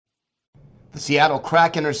The Seattle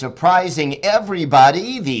Kraken are surprising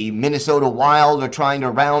everybody. The Minnesota Wild are trying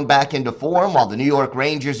to round back into form, while the New York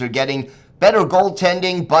Rangers are getting better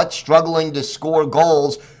goaltending but struggling to score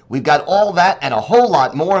goals. We've got all that and a whole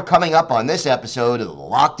lot more coming up on this episode of the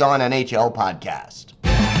Locked On NHL podcast.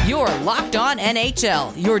 You're Locked On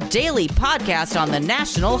NHL, your daily podcast on the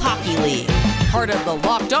National Hockey League. Part of the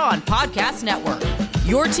Locked On Podcast Network,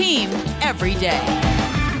 your team every day.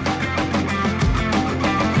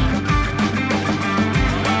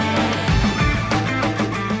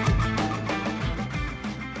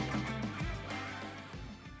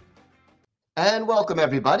 And welcome,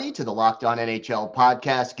 everybody, to the Locked On NHL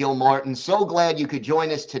podcast. Gil Martin, so glad you could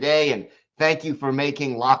join us today, and thank you for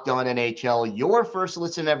making Locked On NHL your first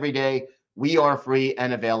listen every day. We are free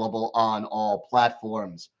and available on all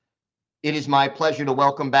platforms. It is my pleasure to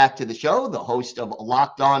welcome back to the show the host of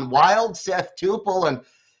Locked On Wild, Seth Tupel. And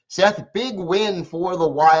Seth, big win for the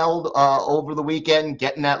Wild over the weekend,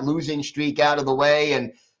 getting that losing streak out of the way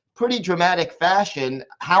in pretty dramatic fashion.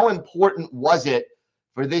 How important was it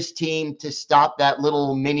for this team to stop that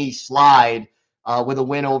little mini slide with a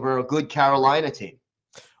win over a good Carolina team?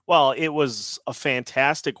 Well, it was a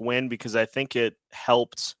fantastic win because I think it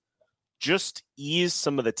helped just ease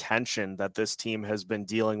some of the tension that this team has been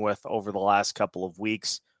dealing with over the last couple of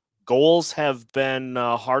weeks. Goals have been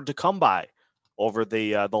hard to come by over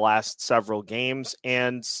the last several games,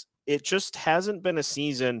 and it just hasn't been a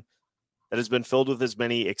season that has been filled with as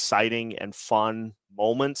many exciting and fun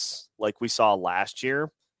moments like we saw last year.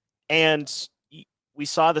 And we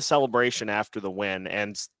saw the celebration after the win,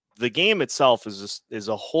 and the game itself is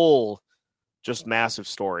a whole just massive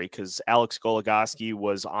story because Alex Goligoski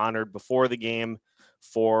was honored before the game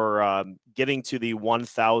for getting to the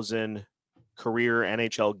 1,000 career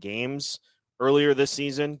NHL games earlier this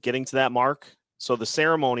season, getting to that mark. So the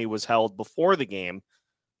ceremony was held before the game.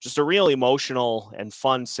 Just a real emotional and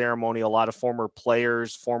fun ceremony. A lot of former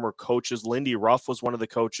players, former coaches. Lindy Ruff was one of the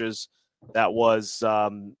coaches that was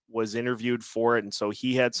interviewed for it, and so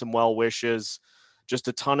he had some well wishes. Just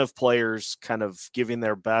a ton of players kind of giving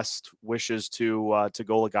their best wishes to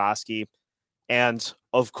Goligoski, and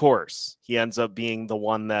of course, he ends up being the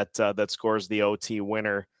one that scores the OT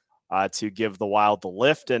winner to give the Wild the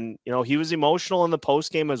lift. And you know, he was emotional in the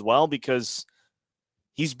post game as well because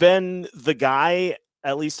he's been the guy,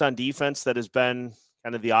 at least on defense, that has been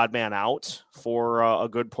kind of the odd man out for a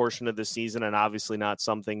good portion of the season, and obviously not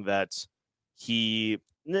something that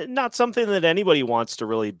anybody wants to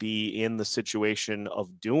really be in the situation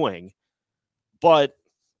of doing. But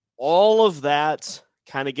all of that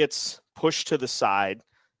kind of gets pushed to the side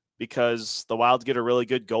because the Wild get a really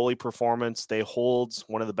good goalie performance. They hold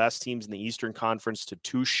one of the best teams in the Eastern Conference to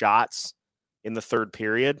 2 shots in the third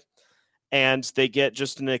period. And they get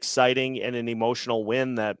just an exciting and an emotional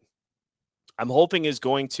win that I'm hoping is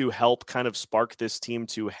going to help kind of spark this team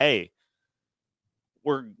to, hey,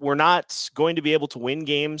 we're not going to be able to win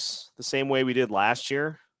games the same way we did last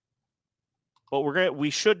year, but we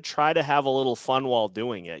should try to have a little fun while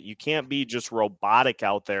doing it. You can't be just robotic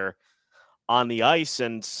out there on the ice.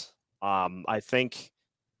 And I think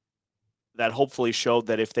that hopefully showed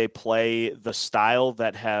that if they play the style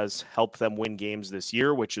that has helped them win games this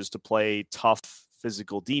year, which is to play tough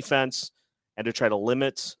physical defense and to try to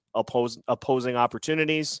limit opposing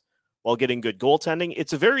opportunities while getting good goaltending,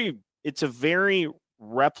 it's a very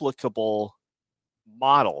replicable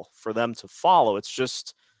model for them to follow. It's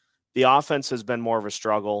just the offense has been more of a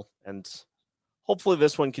struggle, and hopefully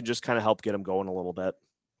this one can just kind of help get them going a little bit.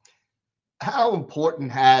 How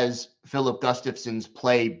important has Philip Gustafsson's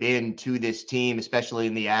play been to this team, especially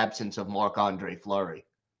in the absence of Marc-Andre Fleury?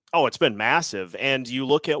 Oh, it's been massive. And you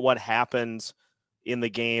look at what happened in the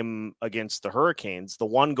game against the Hurricanes. The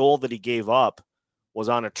one goal that he gave up was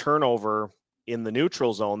on a turnover in the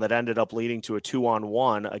neutral zone that ended up leading to a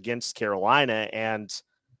 2-on-1 against Carolina. And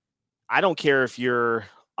I don't care if you're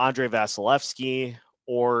Andrei Vasilevsky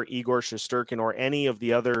or Igor Shesterkin or any of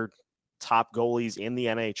the other top goalies in the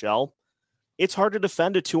NHL, it's hard to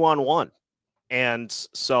defend a 2-on-1. And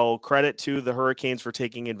so credit to the Hurricanes for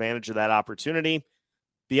taking advantage of that opportunity.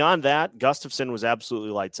 Beyond that, Gustafsson was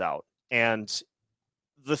absolutely lights out. And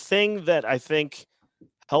the thing that I think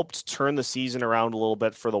helped turn the season around a little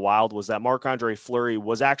bit for the Wild was that Marc-Andre Fleury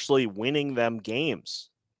was actually winning them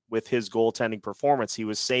games with his goaltending performance. He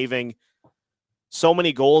was saving so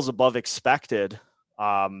many goals above expected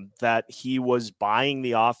that he was buying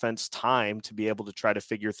the offense time to be able to try to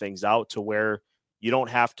figure things out to where you don't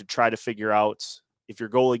have to try to figure out if your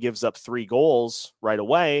goalie gives up 3 goals right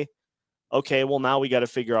away. Okay, well, now we got to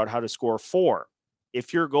figure out how to score 4.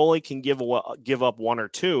 If your goalie can give up 1 or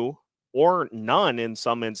 2, or none in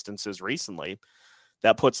some instances recently,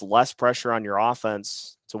 that puts less pressure on your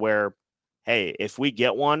offense to where, hey, if we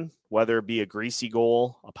get one, whether it be a greasy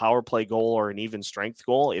goal, a power play goal, or an even strength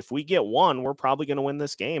goal, if we get one, we're probably going to win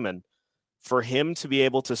this game. And for him to be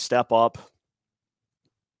able to step up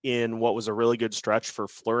in what was a really good stretch for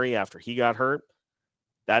Fleury after he got hurt,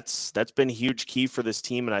 that's been a huge key for this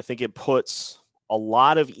team. And I think it puts a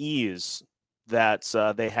lot of ease that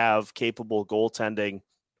they have capable goaltending,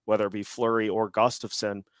 whether it be Fleury or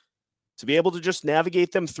Gustafsson, to be able to just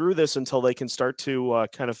navigate them through this until they can start to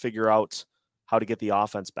kind of figure out how to get the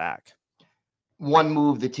offense back. One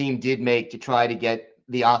move the team did make to try to get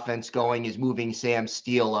the offense going is moving Sam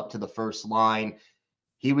Steele up to the first line.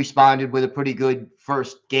 He responded with a pretty good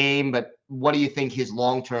first game, but what do you think his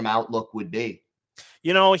long-term outlook would be?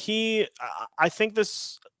 You know, I think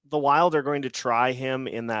the Wild are going to try him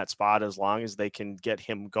in that spot as long as they can get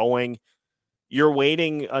him going. You're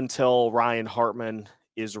waiting until Ryan Hartman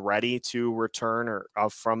is ready to return or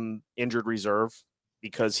from injured reserve,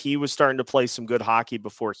 because he was starting to play some good hockey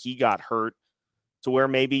before he got hurt, to where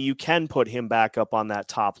maybe you can put him back up on that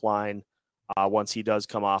top line once he does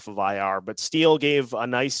come off of IR. But Steele gave a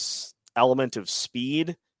nice element of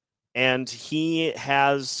speed, and he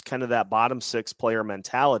has kind of that bottom six player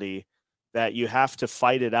mentality that you have to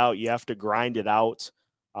fight it out. You have to grind it out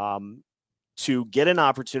to get an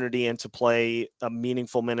opportunity and to play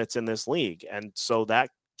meaningful minutes in this league. And so that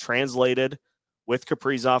translated with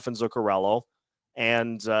Kaprizov and Zuccarello.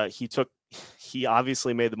 And he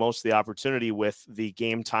obviously made the most of the opportunity with the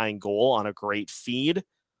game-tying goal on a great feed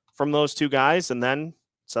from those two guys, and then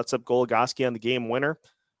sets up Goligoski on the game winner.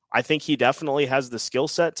 I think he definitely has the skill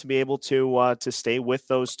set to be able to stay with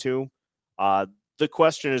those two. The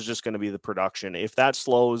question is just going to be the production. If that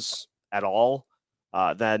slows at all,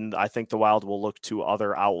 then I think the Wild will look to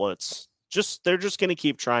other outlets. They're just going to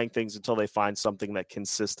keep trying things until they find something that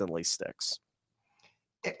consistently sticks.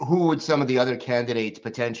 Who would some of the other candidates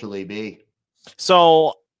potentially be?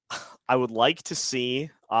 So I would like to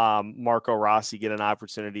see Marco Rossi get an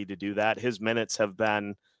opportunity to do that. His minutes have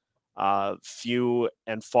been few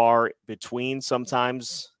and far between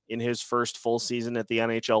sometimes in his first full season at the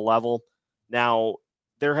NHL level. Now,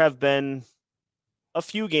 there have been a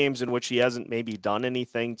few games in which he hasn't maybe done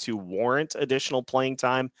anything to warrant additional playing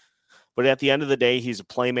time, but at the end of the day, he's a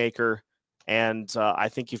playmaker. And I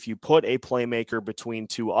think if you put a playmaker between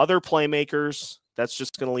two other playmakers, that's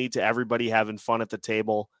just going to lead to everybody having fun at the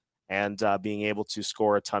table and being able to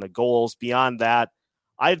score a ton of goals. Beyond that,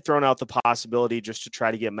 I had thrown out the possibility just to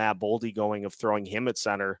try to get Matt Boldy going of throwing him at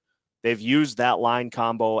center. They've used that line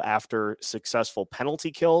combo after successful penalty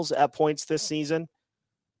kills at points this season.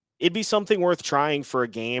 It'd be something worth trying for a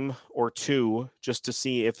game or two just to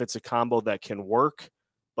see if it's a combo that can work.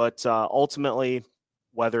 But ultimately,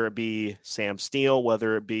 whether it be Sam Steele,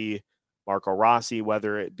 whether it be Marco Rossi,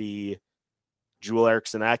 whether it be Joel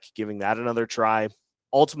Eriksson Ek, giving that another try,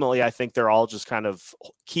 ultimately, I think they're all just kind of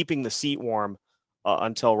keeping the seat warm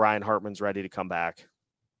until Ryan Hartman's ready to come back.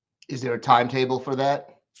 Is there a timetable for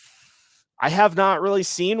that? I have not really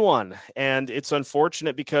seen one, and it's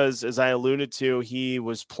unfortunate because, as I alluded to, he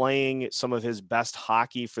was playing some of his best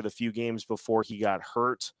hockey for the few games before he got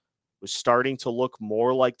hurt, was starting to look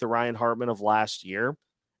more like the Ryan Hartman of last year,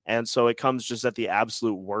 and so it comes just at the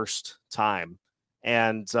absolute worst time.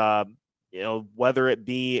 And whether it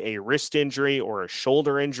be a wrist injury or a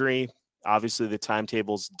shoulder injury, obviously the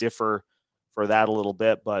timetables differ for that a little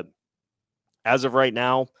bit, but as of right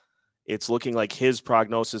now, it's looking like his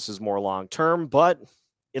prognosis is more long-term. But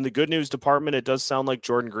in the good news department, it does sound like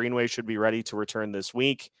Jordan Greenway should be ready to return this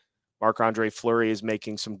week. Marc-Andre Fleury is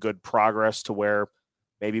making some good progress to where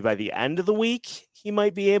maybe by the end of the week, he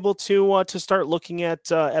might be able to start looking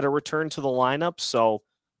at a return to the lineup. So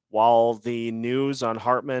while the news on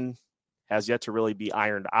Hartman has yet to really be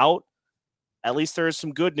ironed out, at least there is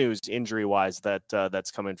some good news injury-wise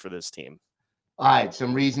that's coming for this team. All right,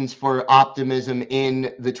 some reasons for optimism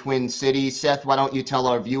in the Twin Cities. Seth, why don't you tell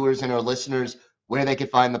our viewers and our listeners where they could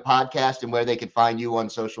find the podcast and where they could find you on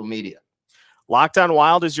social media? Locked On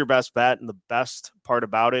Wild is your best bet, and the best part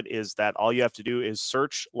about it is that all you have to do is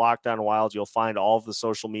search Locked On Wild. You'll find all of the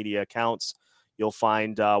social media accounts. You'll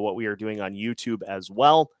find what we are doing on YouTube as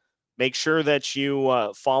well. Make sure that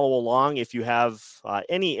you follow along if you have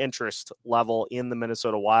any interest level in the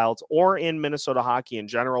Minnesota Wild or in Minnesota hockey in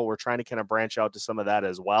general. We're trying to kind of branch out to some of that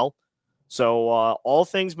as well. So all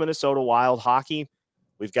things Minnesota Wild hockey,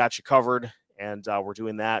 we've got you covered, and we're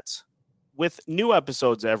doing that with new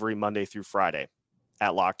episodes every Monday through Friday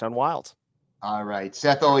at Locked On Wild. All right.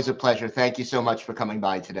 Seth, always a pleasure. Thank you so much for coming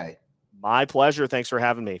by today. My pleasure. Thanks for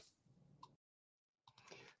having me.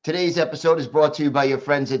 Today's episode is brought to you by your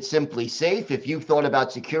friends at Simply Safe. If you've thought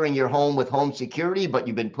about securing your home with home security, but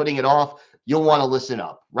you've been putting it off, you'll want to listen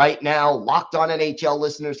up. Right now, Locked On NHL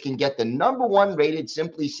listeners can get the #1 rated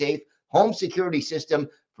Simply Safe home security system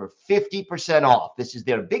for 50% off. This is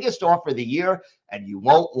their biggest offer of the year, and you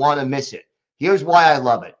won't want to miss it. Here's why I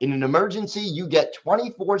love it. In an emergency, you get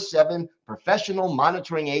 24/7 professional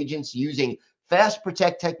monitoring agents using Fast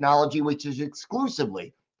Protect technology, which is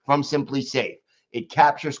exclusively from Simply Safe. It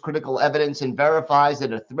captures critical evidence and verifies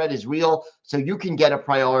that a threat is real so you can get a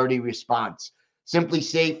priority response. Simply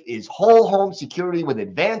Safe is whole home security with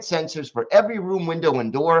advanced sensors for every room, window,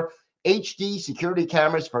 and door, HD security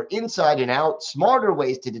cameras for inside and out, smarter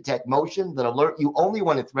ways to detect motion that alert you only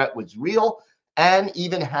when a threat was real, and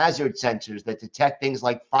even hazard sensors that detect things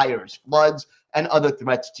like fires, floods, and other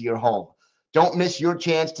threats to your home. Don't miss your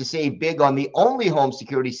chance to save big on the only home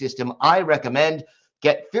security system I recommend.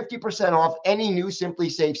 Get 50% off any new Simply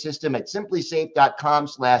Safe system at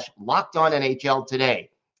simplysafe.com/LockedOnNHL today.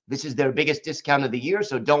 This is their biggest discount of the year,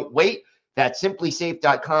 so don't wait. That's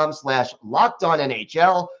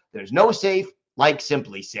simplysafe.com/LockedOnNHL. There's no safe like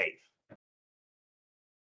Simply Safe.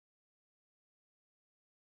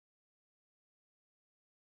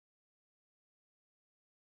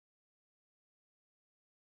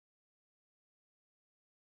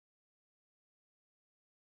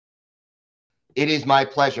 It is my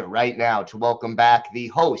pleasure right now to welcome back the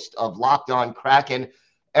host of Locked On Kraken,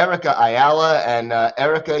 Erica Ayala. And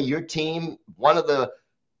Erica, your team, one of the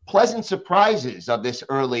pleasant surprises of this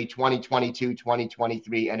early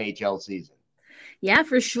 2022-2023 NHL season. Yeah,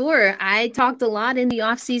 for sure. I talked a lot in the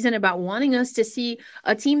offseason about wanting us to see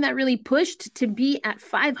a team that really pushed to be at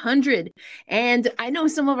 500. And I know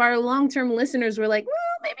some of our long-term listeners were like, well,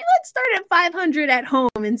 maybe let's start at 500 at home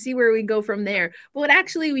and see where we go from there. But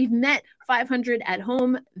actually, we've met 500 at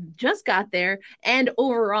home, just got there, and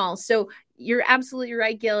overall. So you're absolutely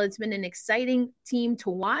right, Gil. It's been an exciting team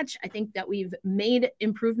to watch. I think that we've made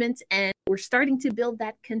improvements and we're starting to build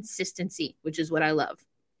that consistency, which is what I love.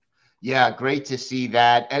 Yeah, great to see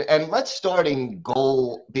that. And let's start in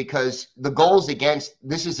goal, because the goals against,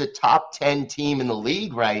 this is a top 10 team in the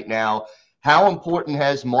league right now. How important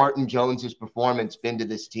has Martin Jones's performance been to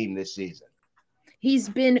this team this season? He's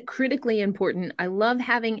been critically important. I love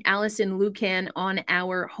having Allison Lucan on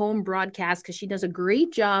our home broadcast because she does a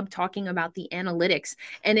great job talking about the analytics.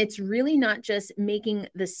 And it's really not just making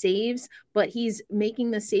the saves, but he's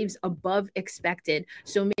making the saves above expected.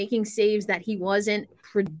 So making saves that he wasn't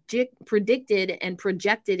predicted and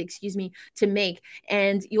projected, to make.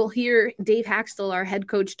 And you'll hear Dave Haxtell, our head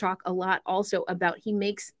coach, talk a lot also about he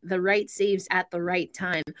makes the right saves at the right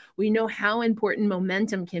time. We know how important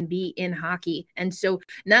momentum can be in hockey. And so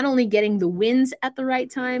not only getting the wins at the right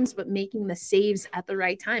times, but making the saves at the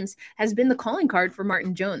right times has been the calling card for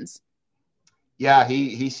Martin Jones. Yeah,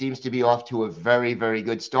 he seems to be off to a very, very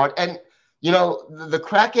good start. And, you know, the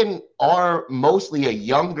Kraken are mostly a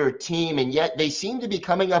younger team, and yet they seem to be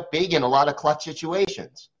coming up big in a lot of clutch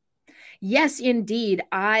situations. Yes, indeed.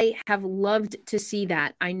 I have loved to see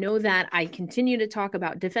that. I know that I continue to talk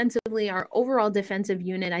about defensively, our overall defensive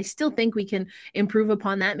unit. I still think we can improve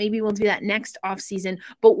upon that. Maybe we'll do that next offseason.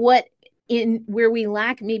 But where we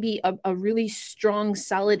lack maybe a really strong,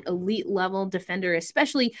 solid, elite level defender,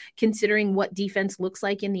 especially considering what defense looks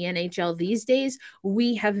like in the NHL these days,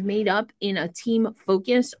 we have made up in a team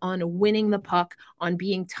focus on winning the puck, on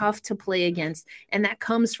being tough to play against. And that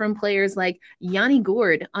comes from players like Yanni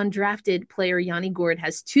Gourde, undrafted player. Yanni Gourde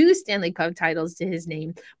has 2 Stanley Cup titles to his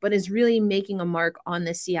name, but is really making a mark on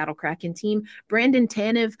the Seattle Kraken team. Brandon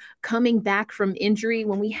Tanev coming back from injury.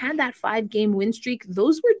 When we had that 5-game win streak,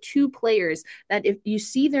 those were 2 players that if you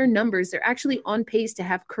see their numbers, they're actually on pace to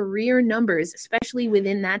have career numbers, especially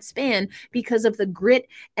within that span, because of the grit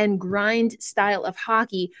and grind style of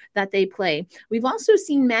hockey that they play. We've also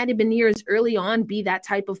seen Matty Beniers early on be that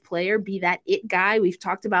type of player, be that it guy. We've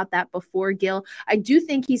talked about that before, Gil. I do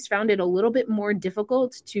think he's found it a little bit more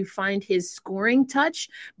difficult to find his scoring touch,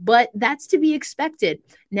 but that's to be expected.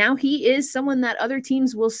 Now he is someone that other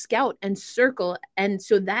teams will scout and circle, and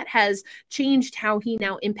so that has changed how he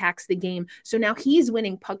now impacts the game. So now he's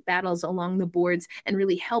winning puck battles along the boards and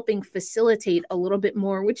really helping facilitate a little bit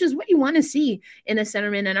more, which is what you want to see in a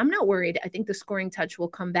centerman. And I'm not worried. I think the scoring touch will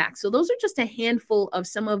come back. So those are just a handful of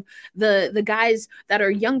some of the guys that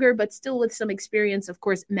are younger, but still with some experience. Of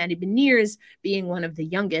course, Matty Beniers being one of the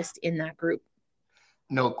youngest in that group.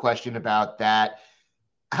 No question about that.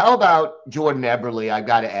 How about Jordan Eberle? I've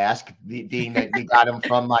got to ask, being that we got him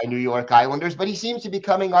from my New York Islanders, but he seems to be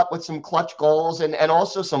coming up with some clutch goals and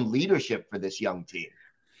also some leadership for this young team.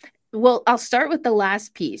 Well, I'll start with the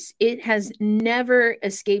last piece. It has never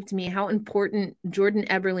escaped me how important Jordan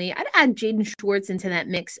Eberle, I'd add Jaden Schwartz into that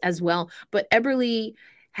mix as well, but Eberle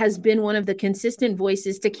has been one of the consistent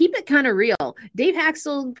voices to keep it kind of real. Dave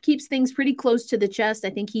Haxel keeps things pretty close to the chest. I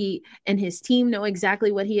think he and his team know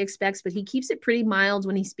exactly what he expects, but he keeps it pretty mild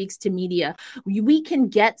when he speaks to media. We can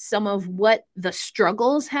get some of what the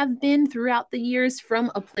struggles have been throughout the years from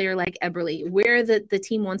a player like Eberle, where the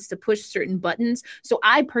team wants to push certain buttons. So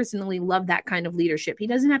I personally love that kind of leadership. He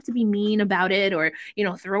doesn't have to be mean about it or,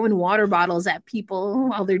 throwing water bottles at people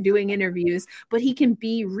while they're doing interviews, but he can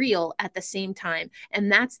be real at the same time. And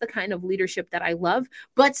that's the kind of leadership that I love.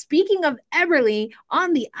 But speaking of Eberle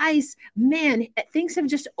on the ice, man, things have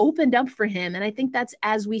just opened up for him. And I think that's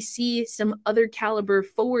as we see some other caliber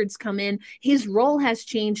forwards come in, his role has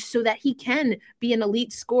changed so that he can be an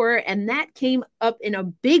elite scorer. And that came up in a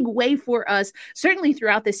big way for us, certainly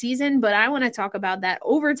throughout the season. But I want to talk about that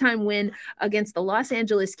overtime win against the Los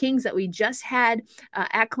Angeles Kings that we just had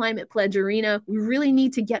at Climate Pledge Arena. We really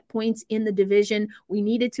need to get points in the division. We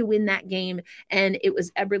needed to win that game. And it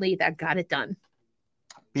was Eberle that got it done.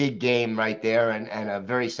 Big game right there and a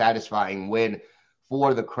very satisfying win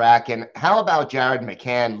for the Kraken. How about Jared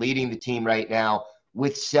McCann leading the team right now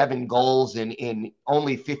with 7 goals in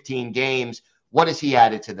only 15 games? What has he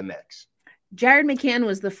added to the mix? Jared McCann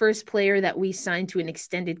was the first player that we signed to an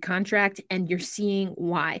extended contract, and you're seeing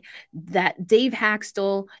why. That Dave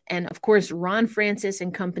Haxtell and, of course, Ron Francis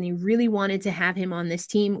and company really wanted to have him on this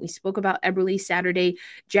team. We spoke about Eberle Saturday.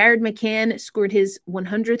 Jared McCann scored his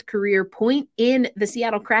 100th career point in the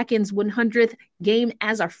Seattle Kraken's 100th game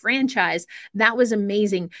as a franchise. That was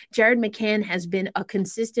amazing. Jared McCann has been a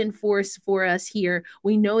consistent force for us here.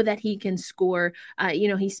 We know that he can score.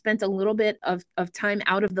 He spent a little bit of time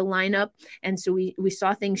out of the lineup, and so we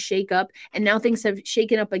saw things shake up, and now things have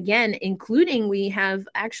shaken up again, including we have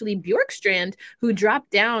actually Bjorkstrand, who dropped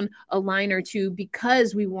down a line or two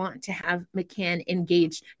because we want to have McCann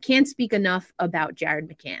engaged. Can't speak enough about Jared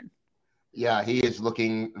McCann. Yeah, he is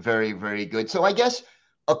looking very, very good. So I guess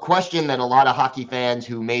a question that a lot of hockey fans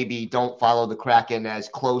who maybe don't follow the Kraken as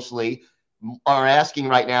closely are asking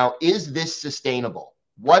right now, is this sustainable?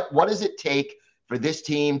 What does it take for this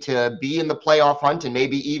team to be in the playoff hunt and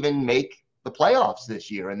maybe even make the playoffs this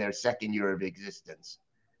year in their second year of existence?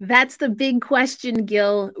 That's the big question,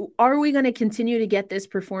 Gil. Are we going to continue to get this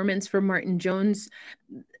performance from Martin Jones?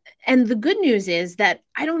 And the good news is that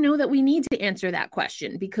I don't know that we need to answer that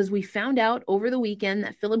question, because we found out over the weekend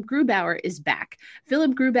that Philipp Grubauer is back.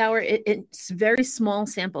 Philipp Grubauer, it's very small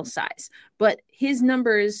sample size, but his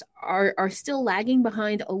numbers are still lagging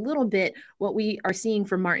behind a little bit what we are seeing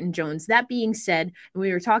from Martin Jones. That being said, and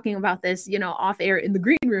we were talking about this, off air in the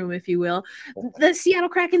green room, if you will, the Seattle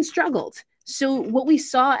Kraken struggled. So what we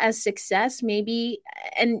saw as success, maybe,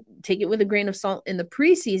 and take it with a grain of salt, in the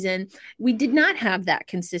preseason, we did not have that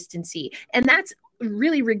consistency. And that's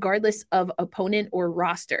really regardless of opponent or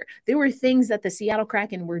roster. There were things that the Seattle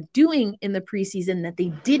Kraken were doing in the preseason that they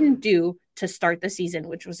didn't do to start the season,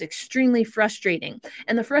 which was extremely frustrating.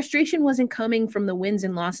 And the frustration wasn't coming from the wins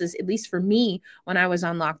and losses, at least for me when I was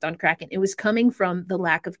on Locked on Kraken. It was coming from the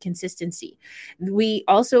lack of consistency. We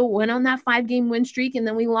also went on that 5-game win streak, and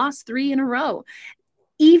then we lost 3 in a row.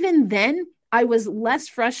 Even then, I was less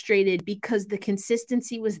frustrated because the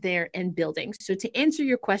consistency was there and building. So to answer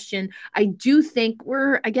your question, I do think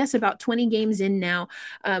we're, about 20 games in now.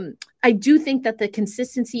 I do think that the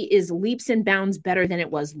consistency is leaps and bounds better than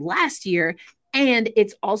it was last year. And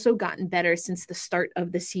it's also gotten better since the start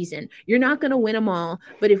of the season. You're not going to win them all,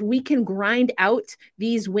 but if we can grind out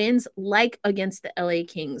these wins, like against the LA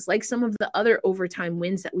Kings, like some of the other overtime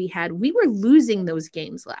wins that we had, we were losing those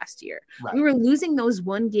games last year. Right. We were losing those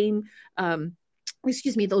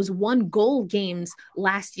those 1-goal games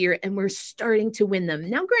last year, and we're starting to win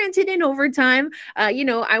them. Now, granted, in overtime,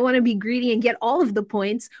 I want to be greedy and get all of the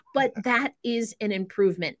points, but that is an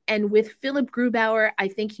improvement. And with Philipp Grubauer, I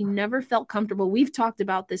think he never felt comfortable. We've talked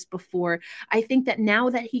about this before. I think that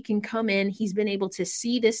now that he can come in, he's been able to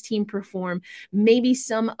see this team perform. Maybe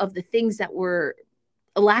some of the things that were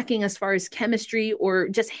lacking as far as chemistry or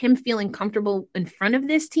just him feeling comfortable in front of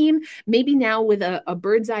this team, maybe now with a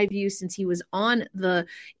bird's eye view, since he was on the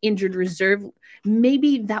injured reserve,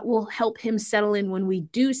 maybe that will help him settle in when we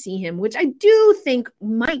do see him, which I do think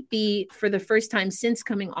might be for the first time since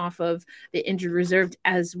coming off of the injured reserve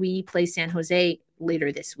as we play San Jose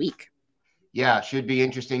later this week. Yeah, should be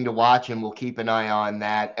interesting to watch, and we'll keep an eye on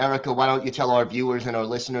that. Erica, why don't you tell our viewers and our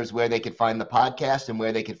listeners where they could find the podcast and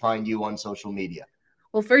where they could find you on social media?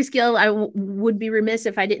 Well, first, Gil, I would be remiss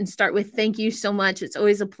if I didn't start with thank you so much. It's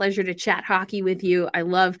always a pleasure to chat hockey with you. I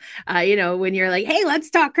love, when you're like, hey, let's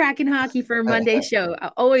talk Kraken hockey for a Monday show.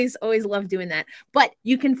 I always love doing that. But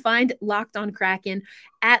you can find Locked On Kraken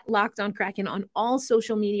at Locked On Kraken on all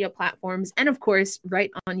social media platforms. And of course,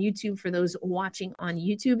 right on YouTube for those watching on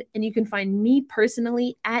YouTube. And you can find me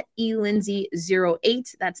personally at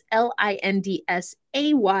elindsay08. That's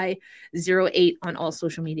LINDSAY08 on all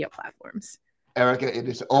social media platforms. Erica, it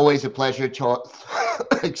is always a pleasure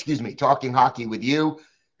talking hockey with you.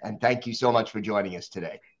 And thank you so much for joining us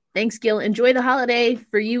today. Thanks, Gil. Enjoy the holiday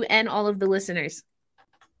for you and all of the listeners.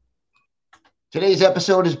 Today's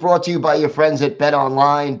episode is brought to you by your friends at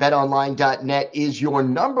BetOnline. BetOnline.net is your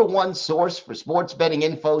number one source for sports betting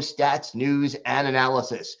info, stats, news, and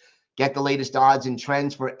analysis. Get the latest odds and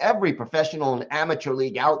trends for every professional and amateur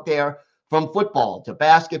league out there. From football to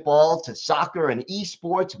basketball to soccer and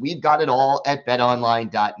esports, we've got it all at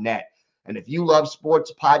betonline.net. And if you love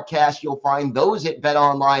sports podcasts, you'll find those at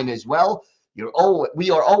BetOnline as well.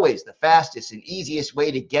 We are always the fastest and easiest way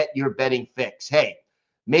to get your betting fix. Hey,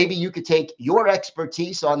 maybe you could take your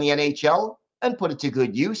expertise on the NHL and put it to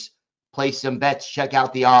good use. Place some bets, check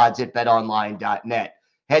out the odds at betonline.net.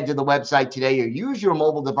 Head to the website today or use your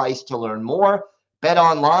mobile device to learn more.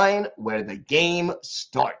 BetOnline, where the game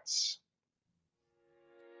starts.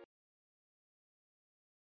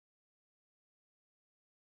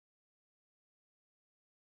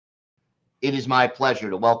 It is my pleasure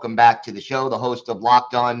to welcome back to the show the host of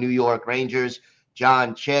Locked On New York Rangers,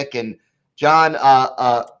 John Chick. And John,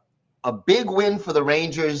 a big win for the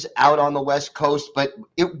Rangers out on the West Coast, but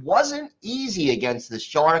it wasn't easy against the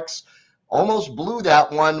Sharks. Almost blew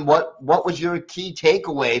that one. What was your key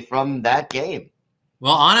takeaway from that game?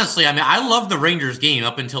 Well, honestly, I mean, I love the Rangers game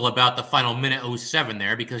up until about the final minute 07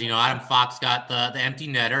 there because, Adam Fox got the empty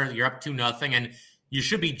netter. You're up 2-0, and you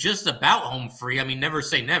should be just about home free. I mean, never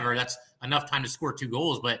say never. That's enough time to score 2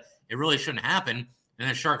 goals, but it really shouldn't happen. And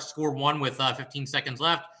the Sharks score 1 with 15 seconds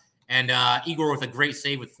left, and Igor with a great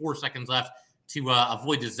save with 4 seconds left to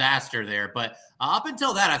avoid disaster there. But up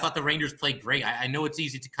until that, I thought the Rangers played great. I know it's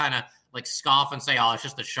easy to kind of like scoff and say, oh, it's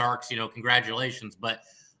just the Sharks, congratulations. But,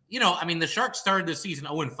 I mean, the Sharks started the season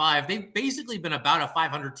 0-5. They've basically been about a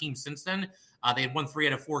 500 team since then. They had won 3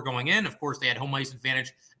 out of 4 going in. Of course, they had home ice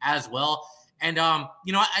advantage as well. And,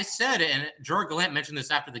 I said, and Gerard Gallant mentioned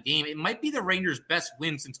this after the game, it might be the Rangers' best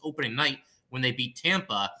win since opening night when they beat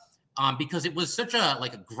Tampa because it was such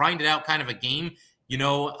a grinded out kind of a game, a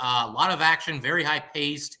lot of action, very high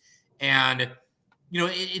paced. And,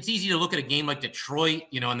 it's easy to look at a game like Detroit,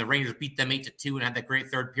 and the Rangers beat them 8-2 and had that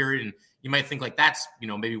great third period. And you might think that's,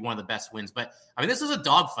 maybe one of the best wins. But, I mean, this is a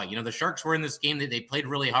dogfight. The Sharks were in this game. They played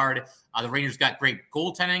really hard. The Rangers got great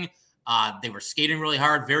goaltending. They were skating really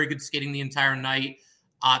hard, very good skating the entire night.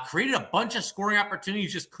 Created a bunch of scoring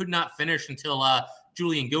opportunities, just could not finish until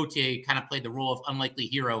Julien Gauthier kind of played the role of unlikely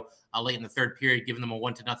hero late in the third period, giving them a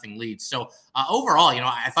 1-0 lead. So overall,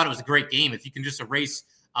 I thought it was a great game. If you can just erase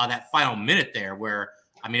that final minute there where,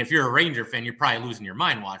 I mean, if you're a Ranger fan, you're probably losing your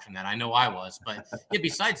mind watching that. I know I was. But yeah,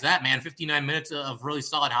 besides that, man, 59 minutes of really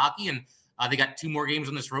solid hockey. And they got 2 more games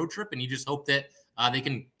on this road trip. And you just hope that they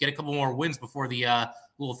can get a couple more wins before the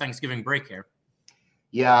little Thanksgiving break here.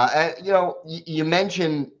 Yeah. You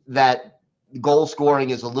mentioned that goal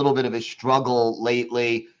scoring is a little bit of a struggle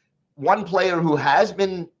lately. One player who has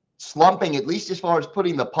been slumping, at least as far as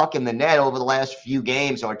putting the puck in the net over the last few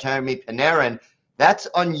games, Artemi Panarin. That's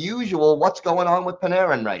unusual. What's going on with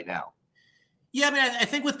Panarin right now? Yeah, I mean, I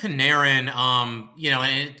think with Panarin,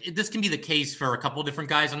 and this can be the case for a couple of different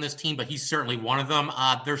guys on this team, but he's certainly one of them.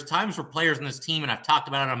 There's times where players on this team, and I've talked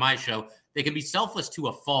about it on my show, they can be selfless to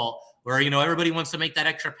a fault where, everybody wants to make that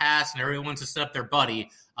extra pass and everyone wants to set up their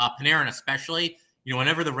buddy. Panarin especially,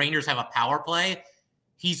 whenever the Rangers have a power play,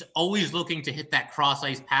 he's always looking to hit that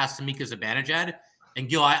cross-ice pass to Mika Zibanejad. And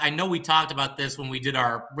Gil, I know we talked about this when we did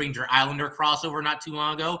our Ranger Islander crossover not too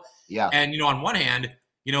long ago. Yeah. And, on one hand,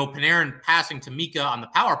 Panarin passing to Mika on the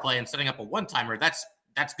power play and setting up a one-timer, that's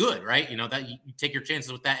good, right? That you take your chances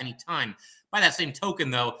with that anytime. By that same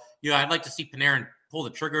token, though, I'd like to see Panarin pull the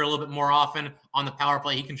trigger a little bit more often on the power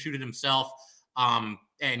play. He can shoot it himself. And,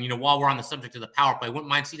 while we're on the subject of the power play, I wouldn't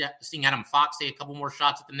mind seeing Adam Fox take a couple more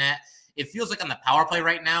shots at the net. It feels like on the power play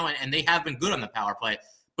right now, and they have been good on the power play,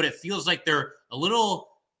 but it feels like they're a little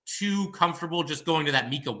too comfortable just going to that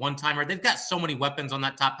Mika one-timer. They've got so many weapons on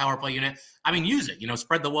that top power play unit. I mean, use it,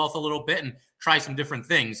 spread the wealth a little bit and try some different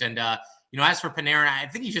things. And, as for Panarin, I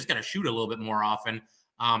think he's just got to shoot a little bit more often.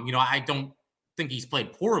 I don't think he's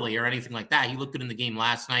played poorly or anything like that. He looked good in the game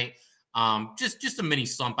last night. Just a mini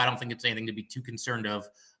slump. I don't think it's anything to be too concerned of.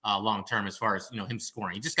 long term as far as, him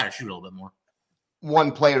scoring. He just got to shoot a little bit more.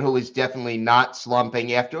 One player who is definitely not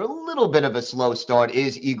slumping after a little bit of a slow start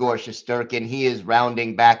is Igor Shesterkin. He is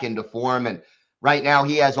rounding back into form, and right now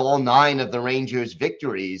he has all 9 of the Rangers'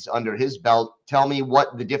 victories under his belt. Tell me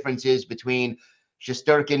what the difference is between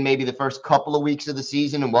Shesterkin maybe the first couple of weeks of the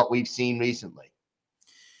season and what we've seen recently.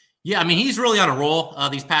 Yeah, I mean, he's really on a roll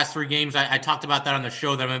these past 3 games. I talked about that on the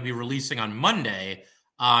show that I'm going to be releasing on Monday.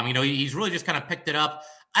 He's really just kind of picked it up.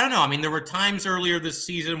 I don't know. I mean, there were times earlier this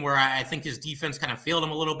season where I think his defense kind of failed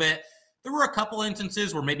him a little bit. There were a couple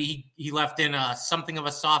instances where maybe he left in something of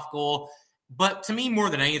a soft goal. But to me, more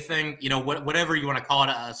than anything, whatever you want to call it,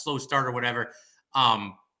 a slow start or whatever,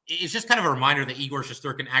 it's just kind of a reminder that Igor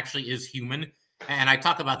Shesterkin actually is human. And I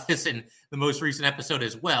talk about this in the most recent episode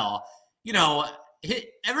as well.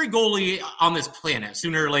 Every goalie on this planet,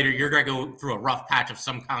 sooner or later, you're going to go through a rough patch of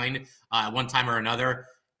some kind one time or another.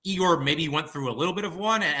 Igor maybe went through a little bit of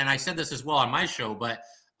one, and I said this as well on my show, but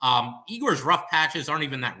Igor's rough patches aren't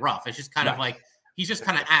even that rough. It's just kind of like, he's just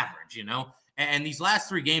kind of average, And these last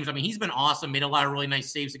 3 games, I mean, he's been awesome, made a lot of really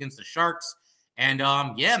nice saves against the Sharks. And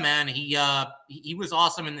he was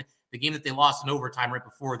awesome in the game that they lost in overtime right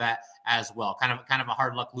before that as well. Kind of a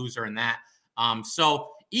hard luck loser in that. So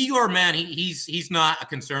Igor, man, he's not a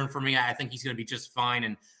concern for me. I think he's going to be just fine.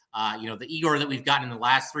 And the Igor that we've gotten in the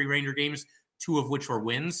last 3 Ranger games, 2 of which were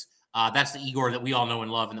wins. That's the Igor that we all know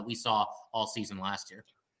and love and that we saw all season last year.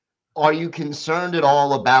 Are you concerned at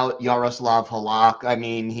all about Yaroslav Halak? I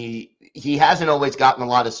mean, he hasn't always gotten a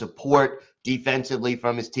lot of support defensively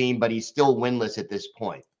from his team, but he's still winless at this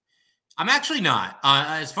point. I'm actually not.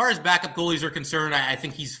 As far as backup goalies are concerned, I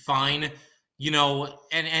think he's fine. To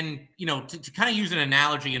kind of use an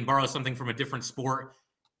analogy and borrow something from a different sport,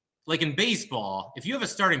 like in baseball, if you have a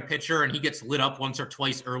starting pitcher and he gets lit up once or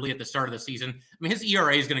twice early at the start of the season, I mean, his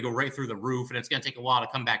ERA is going to go right through the roof, and it's going to take a while to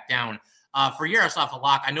come back down. For Yaroslav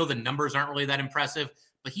Halak, I know the numbers aren't really that impressive,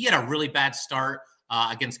 but he had a really bad start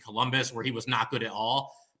against Columbus where he was not good at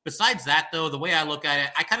all. Besides that, though, the way I look at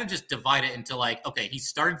it, I kind of just divide it into okay, he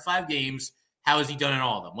started 5 games. How has he done in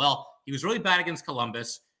all of them? Well, he was really bad against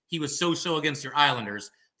Columbus. He was so-so against your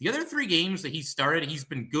Islanders. The other 3 games that he started, he's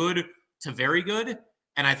been good to very good.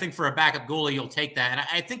 And I think for a backup goalie, you'll take that. And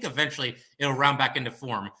I think eventually it'll round back into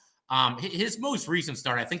form. His most recent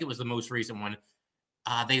start, I think it was the most recent one,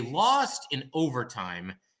 they lost in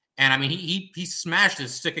overtime. And I mean, he smashed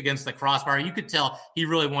his stick against the crossbar. You could tell he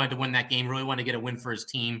really wanted to win that game, really wanted to get a win for his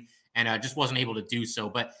team, and just wasn't able to do so.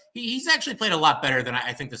 But he's actually played a lot better than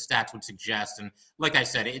I think the stats would suggest. And like I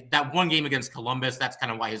said, that one game against Columbus, that's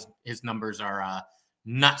kind of why his numbers are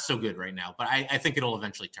not so good right now. But I think it'll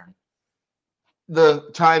eventually turn. The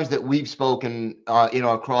times that we've spoken in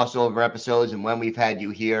our crossover episodes and when we've had you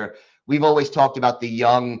here, we've always talked about the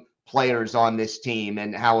young players on this team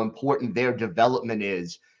and how important their development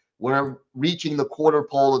is. We're reaching the quarter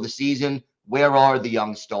pole of the season. Where are the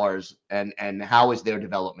young stars and how is their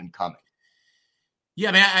development coming? Yeah,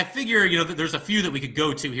 I mean, I figure, there's a few that we could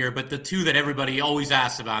go to here, but the 2 that everybody always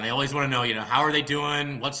asks about, they always want to know, how are they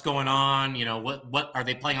doing? What's going on? What are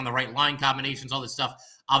they playing on the right line combinations, all this stuff.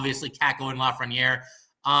 Obviously, Kakko and Lafreniere.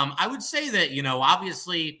 I would say that,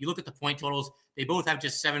 obviously, you look at the point totals, they both have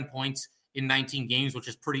just 7 points in 19 games, which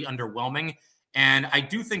is pretty underwhelming. And I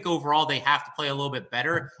do think overall they have to play a little bit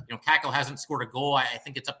better. Kakko hasn't scored a goal. I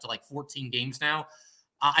think it's up to 14 games now.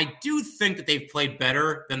 I do think that they've played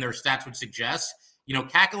better than their stats would suggest.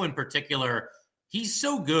 Kakko in particular, he's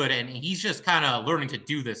so good, and he's just kind of learning to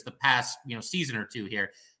do this the past, season or 2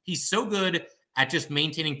 here. He's so good at just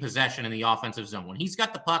maintaining possession in the offensive zone. When he's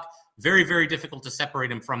got the puck, very, very difficult to separate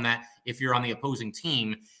him from that if you're on the opposing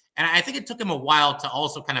team. And I think it took him a while to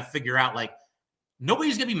also kind of figure out,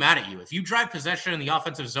 nobody's going to be mad at you. If you drive possession in the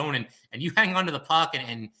offensive zone and you hang on to the puck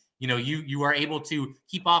and you are able to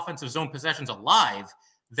keep offensive zone possessions alive,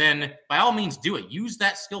 then by all means do it. Use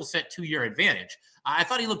that skill set to your advantage. I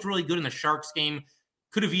thought he looked really good in the Sharks game.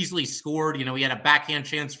 Could have easily scored. He had a backhand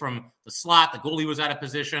chance from the slot. The goalie was out of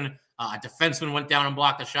position. A defenseman went down and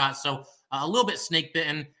blocked the shot. So a little bit snake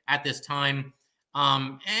bitten at this time.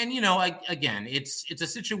 Again, it's a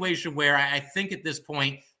situation where I think at this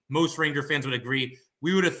point, most Ranger fans would agree.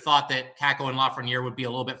 We would have thought that Kakko and Lafreniere would be a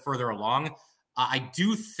little bit further along. I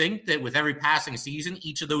do think that with every passing season,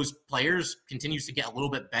 each of those players continues to get a little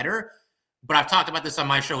bit better. But I've talked about this on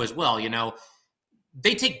my show as well.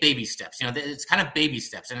 They take baby steps. It's kind of baby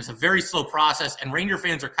steps, and it's a very slow process. And Ranger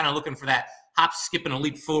fans are kind of looking for that hop, skip, and a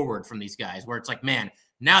leap forward from these guys, where it's man,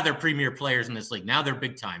 now they're premier players in this league. Now they're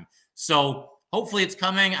big time. So hopefully it's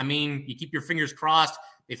coming. I mean, you keep your fingers crossed.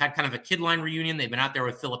 They've had kind of a kid line reunion. They've been out there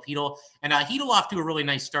with Filip Chytil. And Chytil off to a really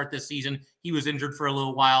nice start this season. He was injured for a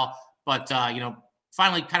little while, but,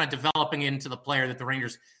 finally kind of developing into the player that the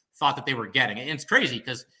Rangers thought that they were getting. And it's crazy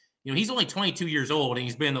because, he's only 22 years old and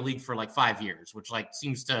he's been in the league for like 5 years, which like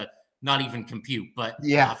seems to not even compute. But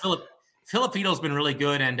yeah, Filip Chytil's been really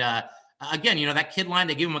good. And again, that kid line,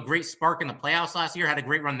 they gave him a great spark in the playoffs last year, had a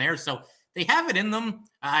great run there. So they have it in them.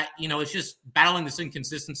 It's just battling this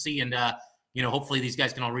inconsistency. And, hopefully these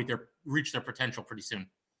guys can all reach their potential pretty soon.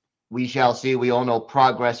 We shall see. We all know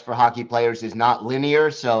progress for hockey players is not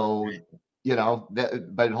linear. So,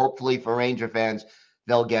 but hopefully for Ranger fans,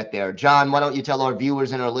 they'll get there. John, why don't you tell our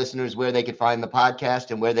viewers and our listeners where they could find the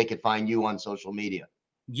podcast and where they could find you on social media?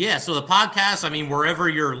 Yeah, so the podcast, wherever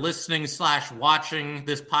you're listening / watching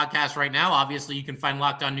this podcast right now, obviously you can find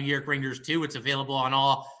Locked On New York Rangers too. It's available on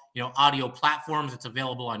all, audio platforms. It's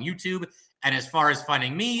available on YouTube. And as far as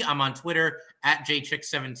finding me, I'm on Twitter at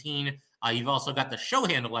jchick17. You've also got the show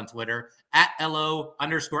handle on Twitter at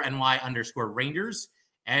LO_NY_Rangers.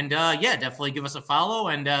 And definitely give us a follow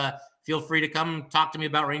and feel free to come talk to me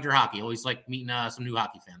about Ranger hockey. Always like meeting some new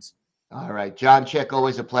hockey fans. All right. John Chick,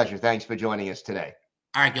 always a pleasure. Thanks for joining us today.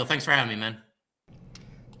 All right, Gil. Thanks for having me, man.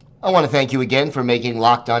 I want to thank you again for making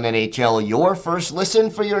Locked On NHL your first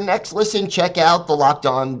listen. For your next listen, check out the Locked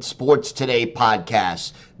On Sports Today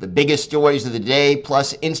podcast. The biggest stories of the day,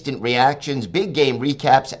 plus instant reactions, big game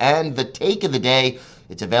recaps, and the take of the day.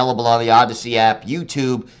 It's available on the Odyssey app,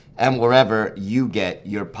 YouTube, and wherever you get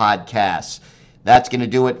your podcasts. That's going to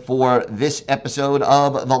do it for this episode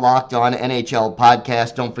of the Locked On NHL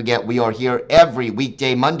podcast. Don't forget, we are here every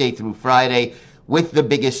weekday, Monday through Friday, with the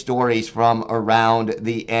biggest stories from around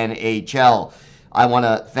the NHL. I want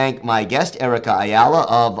to thank my guest, Erica Ayala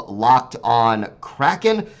of Locked On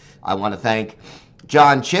Kraken. I want to thank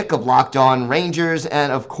John Chick of Locked On Rangers,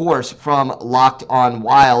 and of course from Locked On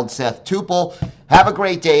Wild, Seth Tupel. Have a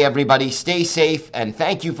great day, everybody. Stay safe, and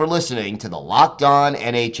thank you for listening to the Locked On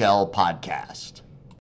NHL podcast.